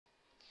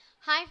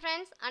Hi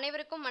friends,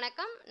 அனைவருக்கும்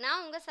வணக்கம். நான்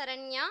உங்க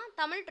சரண்யா,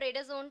 தமிழ்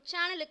ட்ரேடர்ஸோன்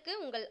சேனலுக்கு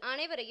உங்கள்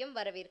அனைவரையும்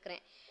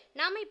வரவேற்கிறேன்.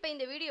 நாம இப்போ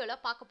இந்த வீடியோல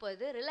பார்க்க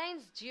போகிறது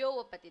ரிலையன்ஸ்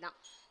ஜியோவை பற்றி தான்.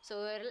 ஸோ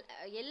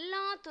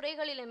எல்லா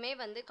துறைகளிலுமே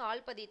வந்து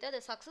கால் பதித்து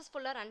அதை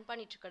சக்ஸஸ்ஃபுல்லாக ரன்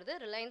பண்ணிட்டு இருக்கிறது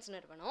ரிலையன்ஸ்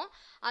நிறுவனம்,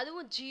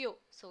 அதுவும் ஜியோ.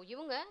 ஸோ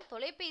இவங்க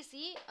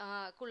தொலைபேசி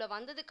குள்ள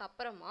வந்ததுக்கு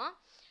அப்புறமா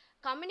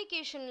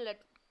கம்யூனிகேஷனில்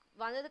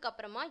வந்ததுக்கு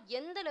அப்புறமா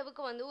எந்த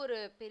அளவுக்கு வந்து ஒரு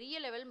பெரிய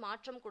லெவல்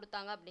மாற்றம்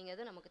கொடுத்தாங்க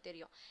அப்படிங்கிறது நமக்கு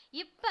தெரியும்.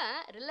 இப்போ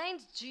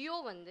ரிலையன்ஸ் ஜியோ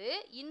வந்து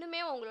இன்னுமே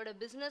அவங்களோட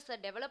பிஸ்னஸை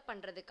டெவலப்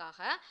பண்ணுறதுக்காக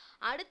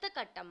அடுத்த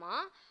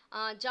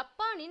கட்டமாக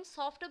ஜப்பானின்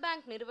சாஃப்ட்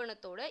பேங்க்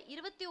நிறுவனத்தோட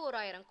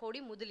 21,000 கோடி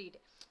முதலீடு.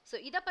 ஸோ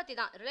இதை பற்றி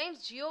தான்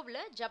ரிலையன்ஸ்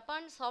ஜியோவில்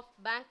ஜப்பான் சாஃப்ட்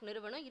பேங்க்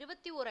நிறுவனம்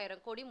 21,000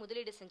 கோடி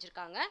முதலீடு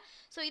செஞ்சுருக்காங்க.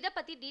 ஸோ இதை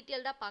பற்றி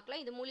டீட்டெயில்டாக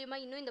பார்க்கலாம். இது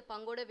மூலியமாக இன்னும் இந்த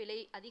பங்கோட விலை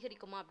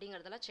அதிகரிக்குமா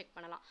அப்படிங்கிறதெல்லாம் செக்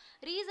பண்ணலாம்.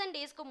 ரீசன்ட்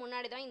டேஸ்க்கு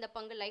முன்னாடி தான் இந்த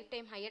பங்கு லைஃப்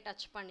டைம் ஹையை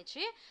டச்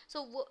பண்ணிச்சு. ஸோ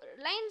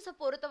ரிலையன்ஸை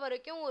பொறுத்த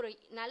வரைக்கும் ஒரு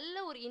நல்ல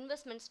ஒரு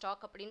இன்வெஸ்ட்மெண்ட்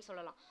ஸ்டாக் அப்படின்னு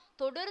சொல்லலாம்.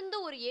 தொடர்ந்து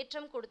ஒரு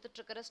ஏற்றம்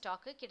கொடுத்துட்ருக்கிற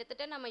ஸ்டாக்கு.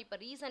 கிட்டத்தட்ட நம்ம இப்போ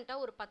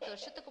ரீசெண்டாக ஒரு 10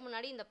 வருஷத்துக்கு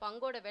முன்னாடி இந்த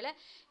பங்கோட விலை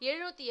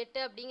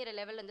 708 அப்படிங்கிற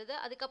லெவல் இருந்தது.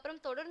 அதுக்கப்புறம்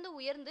தொடர்ந்து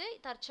உயர்ந்து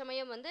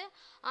தற்சமயம் வந்து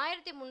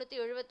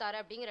 1376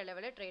 அப்படிங்கிற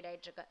லெவலில் ட்ரேட்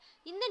ஆகிட்டுருக்கு.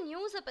 இந்த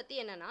நியூஸை பற்றி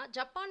என்னென்னா,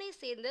 ஜப்பானை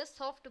சேர்ந்த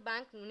சாஃப்ட்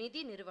பேங்க்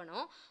நிதி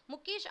நிறுவனம்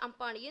முகேஷ்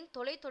அம்பானியின்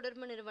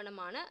தொலைத்தொடர்பு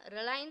நிறுவனமான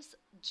ரிலையன்ஸ்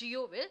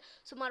ஜியோவில்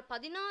சுமார்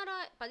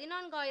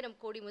 14,000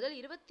 கோடி முதல்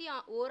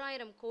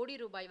 21,000 கோடி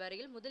ரூபாய்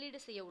வரையில்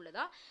முதலீடு செய்ய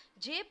உள்ளதா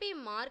ஜேபி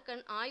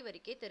மார்க்கன்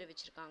ஆய்வறிக்கை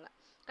தெரிவிச்சிருக்காங்க.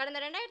 கடந்த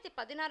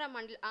 2016ஆம்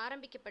ஆண்டில்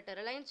ஆரம்பிக்கப்பட்ட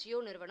ரிலையன்ஸ் ஜியோ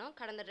நிறுவனம்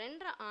கடந்த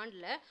 2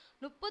 ஆண்டில்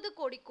 30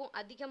 கோடிக்கும்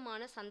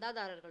அதிகமான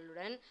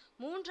சந்தாதாரர்களுடன்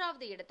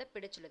 3வது இடத்தை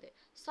பிடிச்சுள்ளது.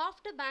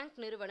 சாஃப்ட் பேங்க்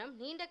நிறுவனம்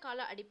நீண்ட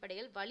கால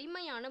அடிப்படையில்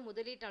வலிமையான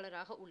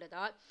முதலீட்டாளராக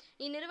உள்ளதால்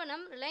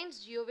இந்நிறுவனம் ரிலையன்ஸ்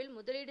ஜியோவில்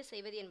முதலீடு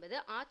செய்வது என்பது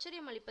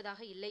ஆச்சரியம்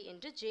அளிப்பதாக இல்லை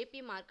என்று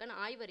ஜேபி மார்க்கன்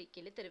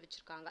ஆய்வறிக்கையில்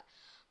தெரிவிச்சிருக்காங்க.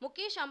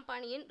 முகேஷ்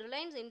அம்பானியின்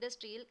ரிலையன்ஸ்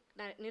இண்டஸ்ட்ரியில்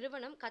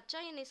நிறுவனம் கச்சா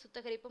எண்ணெய்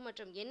சுத்திகரிப்பு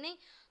மற்றும் எண்ணெய்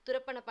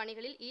துரப்பண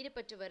பணிகளில்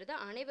ஈடுபட்டு வருது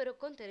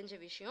அனைவருக்கும் தெரிஞ்ச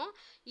விஷயம்.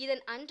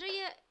 இதன்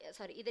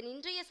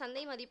இன்றைய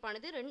சந்தை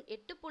மதிப்பானது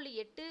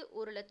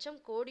 8.81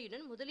 லட்சம்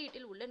கோடியுடன்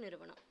முதலீட்டில் உள்ள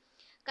நிறுவனம்.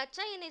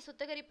 கச்சா எண்ணெய்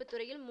சுத்திகரிப்பு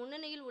துறையில்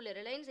முன்னணியில் உள்ள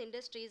ரிலையன்ஸ்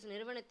இண்டஸ்ட்ரீஸ்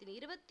நிறுவனத்தின்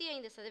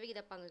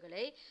 25%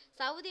 பங்குகளை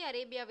சவுதி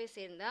அரேபியாவை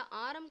சேர்ந்த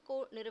ஆரம்கோ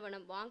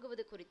நிறுவனம்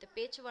வாங்குவது குறித்து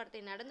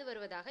பேச்சுவார்த்தை நடந்து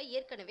வருவதாக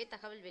ஏற்கனவே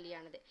தகவல்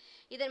வெளியானது.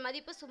 இதன்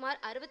மதிப்பு சுமார்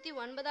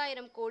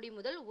 69,000 கோடி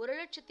முதல்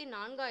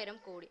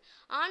 1,04,000 கோடி.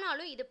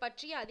 ஆனாலும் இது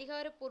பற்றிய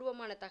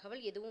அதிகாரப்பூர்வமான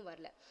தகவல் எதுவும்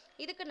வரல.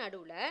 இதுக்கு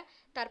நடுவில்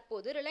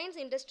தற்போது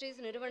ரிலையன்ஸ்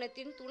இண்டஸ்ட்ரீஸ்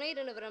நிறுவனத்தின் துணை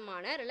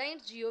நிறுவனமான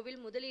ரிலையன்ஸ்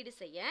ஜியோவில் முதலீடு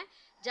செய்ய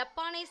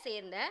ஜப்பானை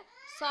சேர்ந்த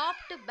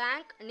சாஃப்ட்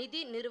பேங்க்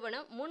நிதி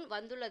நிறுவனம் முன்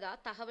வந்துள்ளதா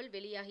தகவல்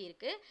வெளியாகி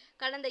இருக்கு.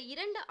 கடந்த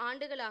 2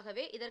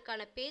 ஆண்டுகளாகவே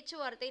இதற்கான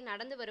பேச்சுவார்த்தை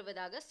நடந்து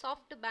வருவதாக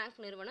சாஃப்ட் பேங்க்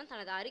நிறுவனம்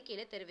தனது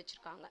அறிக்கையில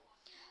தெரிவிச்சிருக்காங்க.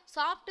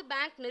 சாஃப்ட்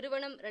பேங்க்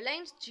நிறுவனம்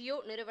ரிலையன்ஸ் ஜியோ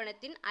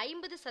நிறுவனத்தின்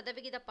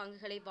 50%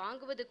 பங்குகளை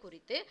வாங்குவது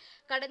குறித்து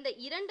கடந்த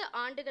 2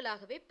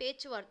 ஆண்டுகளாகவே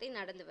பேச்சுவார்த்தை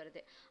நடந்து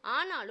வருது.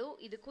 ஆனாலும்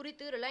இது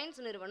குறித்து ரிலையன்ஸ்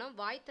நிறுவனம்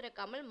வாய்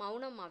திறக்காமல்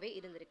மௌனமாகவே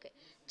இருந்திருக்கு.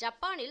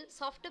 ஜப்பானில்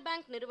சாஃப்ட்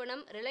பேங்க்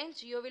நிறுவனம் ரிலையன்ஸ்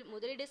ஜியோவில்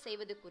முதலீடு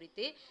செய்வது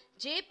குறித்து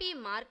ஜேபி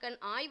மார்க்கன்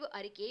ஆய்வு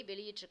அறிக்கையை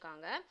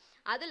வெளியிட்டிருக்காங்க.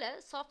 அதில்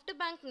சாஃப்ட்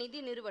பேங்க் நிதி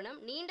நிறுவனம்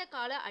நீண்ட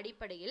கால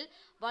அடிப்படையில்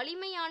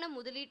வலிமையான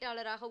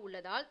முதலீட்டாளராக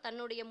உள்ளதால்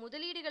தன்னுடைய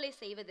முதலீடுகளை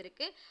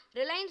செய்வதற்கு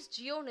ரிலையன்ஸ்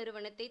ஜியோ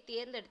நிறுவனத்தை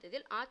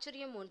தேர்ந்தெடுத்ததில்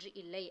ஆச்சரியம் ஒன்று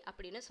இல்லை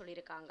அப்படின்னு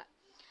சொல்லியிருக்காங்க.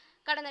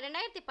 கடந்த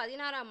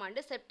 2016ஆம்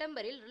ஆண்டு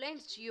செப்டம்பரில்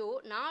ரிலையன்ஸ் ஜியோ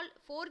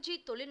 4G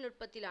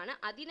தொழில்நுட்பத்திலான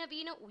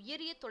அதிநவீன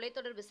உயரிய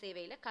தொலைத்தொடர்பு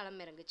சேவையில்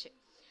களமிறங்குச்சு.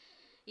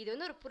 இது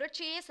வந்து ஒரு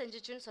புரட்சியே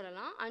செஞ்சுச்சுன்னு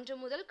சொல்லலாம். அன்று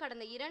முதல்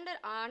கடந்த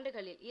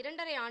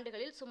 2.5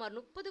 ஆண்டுகளில் சுமார்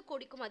 30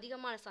 கோடிக்கும்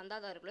அதிகமான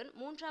சந்தாதாரர்களுடன்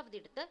 3வது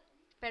இடத்தை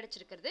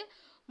கிடைச்சிருக்கிறது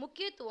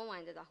முக்கியத்துவம்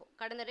வாய்ந்ததாகும்.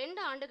 கடந்த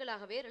 2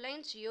 ஆண்டுகளாகவே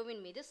ரிலையன்ஸ்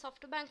ஜியோவின் மீது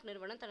சாஃப்ட் பேங்க்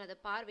நிறுவனம் தனது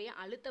பார்வையை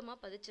அழுத்தமாக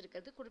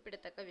பதிச்சிருக்கிறது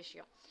குறிப்பிடத்தக்க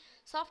விஷயம்.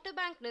 சாஃப்ட்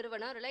பேங்க்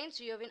நிறுவனம் ரிலையன்ஸ்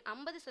ஜியோவின்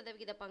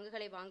 50%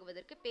 பங்குகளை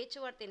வாங்குவதற்கு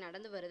பேச்சுவார்த்தை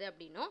நடந்து வருது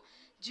அப்படின்னும்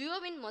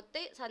ஜியோவின்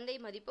மொத்த சந்தை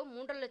மதிப்பு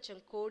 3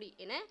 லட்சம் கோடி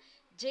என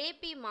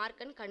ஜேபி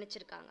மார்க்கன்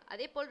கணிச்சிருக்காங்க.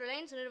 அதே போல்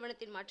ரிலையன்ஸ்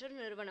நிறுவனத்தின் மற்றொரு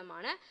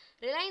நிறுவனமான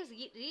ரிலையன்ஸ்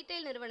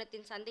ரீட்டைல்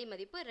நிறுவனத்தின் சந்தை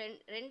மதிப்பு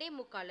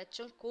 2.25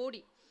 லட்சம்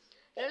கோடி.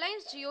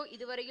 ரிலையன்ஸ் ஜியோ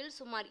இதுவரையில்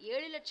சுமார்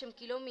 7 லட்சம்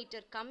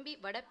கிலோமீட்டர் கம்பி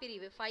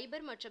வடப்பிரிவு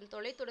ஃபைபர் மற்றும்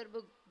தொலைத்தொடர்பு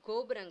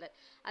கோபுரங்கள்,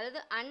 அதாவது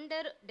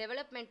அண்டர்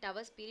டெவலப்மெண்ட்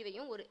டவர்ஸ்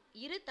பிரிவையும் ஒரு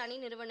 2 தனி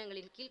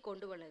நிறுவனங்களின் கீழ்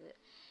கொண்டு வந்தது.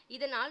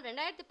 இதனால்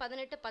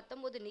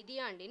 2018-19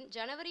 நிதியாண்டின்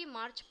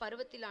ஜனவரி-மார்ச்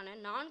பருவத்திலான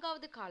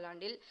 4வது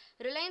காலாண்டில்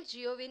ரிலையன்ஸ்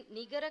ஜியோவின்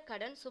நிகர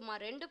கடன்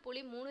சுமார்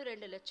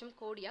 2.32 லட்சம்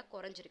கோடியாக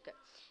குறைஞ்சிருக்கு.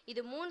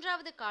 இது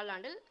 3வது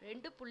காலாண்டில்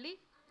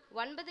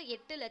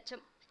 2.98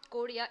 லட்சம்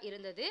கோடியா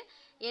இருந்தது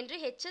என்று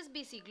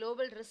HSBC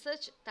குளோபல்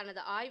ரிசர்ச்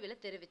தனது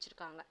ஆய்வில்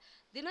தெரிவிச்சிருக்காங்க.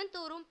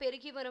 தினந்தோறும்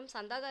பெருகி வரும்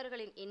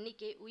சந்தாதாரர்களின்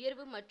எண்ணிக்கை,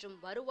 உயர்வு மற்றும்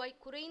வருவாய்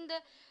குறைந்த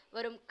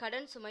வரும்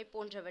கடன் சுமை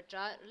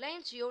போன்றவற்றால்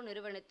ரிலையன்ஸ் ஜியோ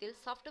நிறுவனத்தில்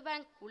சாஃப்ட்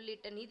பேங்க்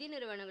உள்ளிட்ட நிதி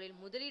நிறுவனங்களில்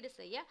முதலீடு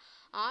செய்ய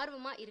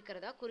ஆர்வமாக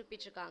இருக்கிறதா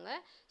குறிப்பிட்டிருக்காங்க.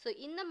 ஸோ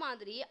இந்த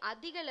மாதிரி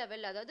அதிக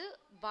லெவல், அதாவது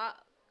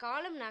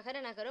காலம் நகர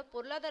நகர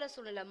பொருளாதார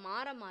சூழ்நிலை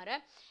மாற மாற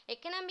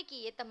எக்கனாமிக்கு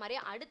ஏற்ற மாதிரி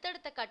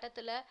அடுத்தடுத்த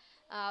கட்டத்தில்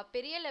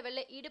பெரிய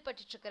லெவலில்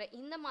ஈடுபட்டு இருக்கிற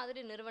இந்த மாதிரி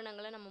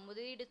நிறுவனங்களை நம்ம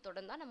முதலீடு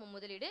தொடர்ந்தா நம்ம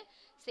முதலீடு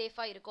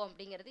சேஃபாக இருக்கும்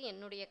அப்படிங்கிறது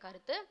என்னுடைய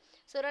கருத்து.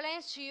 ஸோ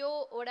ரிலையன்ஸ்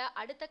ஜியோவோட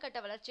அடுத்த கட்ட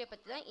வளர்ச்சியை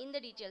பற்றி தான் இந்த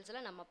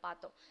டீட்டெயில்ஸில் நம்ம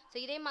பார்த்தோம். ஸோ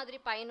இதே மாதிரி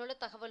பயனுள்ள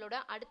தகவலோட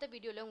அடுத்த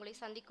வீடியோவில் உங்களை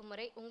சந்திக்கும்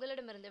முறை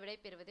உங்களிடமிருந்து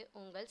விடைபெறுவது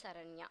உங்கள்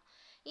சரண்யா.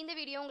 இந்த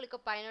வீடியோ உங்களுக்கு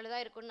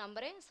பயனுள்ளதாக இருக்கும்னு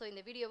நம்புகிறேன். ஸோ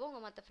இந்த வீடியோவை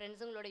உங்கள் மற்ற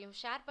ஃப்ரெண்ட்ஸுங்களோடையும்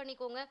ஷேர்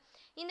பண்ணிக்கோங்க.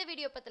 இந்த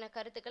வீடியோ பற்றின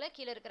கருத்துக்களை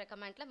கீழே இருக்கிற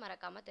கமெண்ட்டில்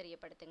மறக்காமல்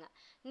தெரியப்படுத்துங்க.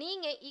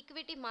 நீங்கள்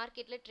ஈக்விட்டி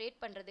மார்க்கெட்டில்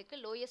ட்ரேட் பண்ணுறதுக்கு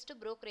லோயஸ்ட்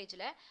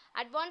ப்ரோக்கரேஜில்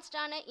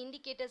அட்வான்ஸ்டான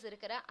இண்டிகேட்டர்ஸ்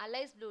இருக்கிற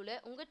அலைஸ் ப்ளூவில்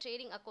உங்கள்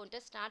ட்ரேடிங் அக்கௌண்ட்டை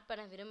ஸ்டார்ட்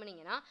பண்ண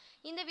விரும்புனீங்கன்னா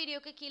இந்த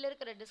வீடியோக்கு கீழே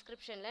இருக்கிற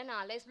டிஸ்கிரிப்ஷனில் நான்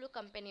அலைஸ் ப்ளூ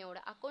கம்பெனியோட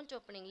அக்கௌண்ட்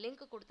ஓப்பனிங்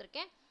லிங்க்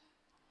கொடுத்துருக்கேன்.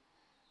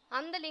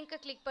 அந்த லிங்க்கை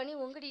கிளிக் பண்ணி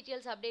உங்கள்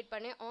டீட்டெயில்ஸ் அப்டேட்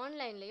பண்ணி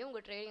ஆன்லைன்லேயும்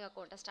உங்கள் ட்ரேடிங்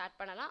அக்கௌண்ட்டை ஸ்டார்ட்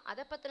பண்ணலாம்.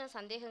 அதை பற்றின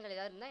சந்தேகங்கள்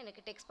ஏதாவது இருந்தால்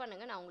எனக்கு டெக்ஸ்ட்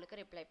பண்ணுங்கள், நான்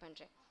உங்களுக்கு ரிப்ளை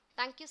பண்ணுறேன்.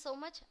 Thank you so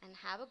much and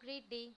have a great day.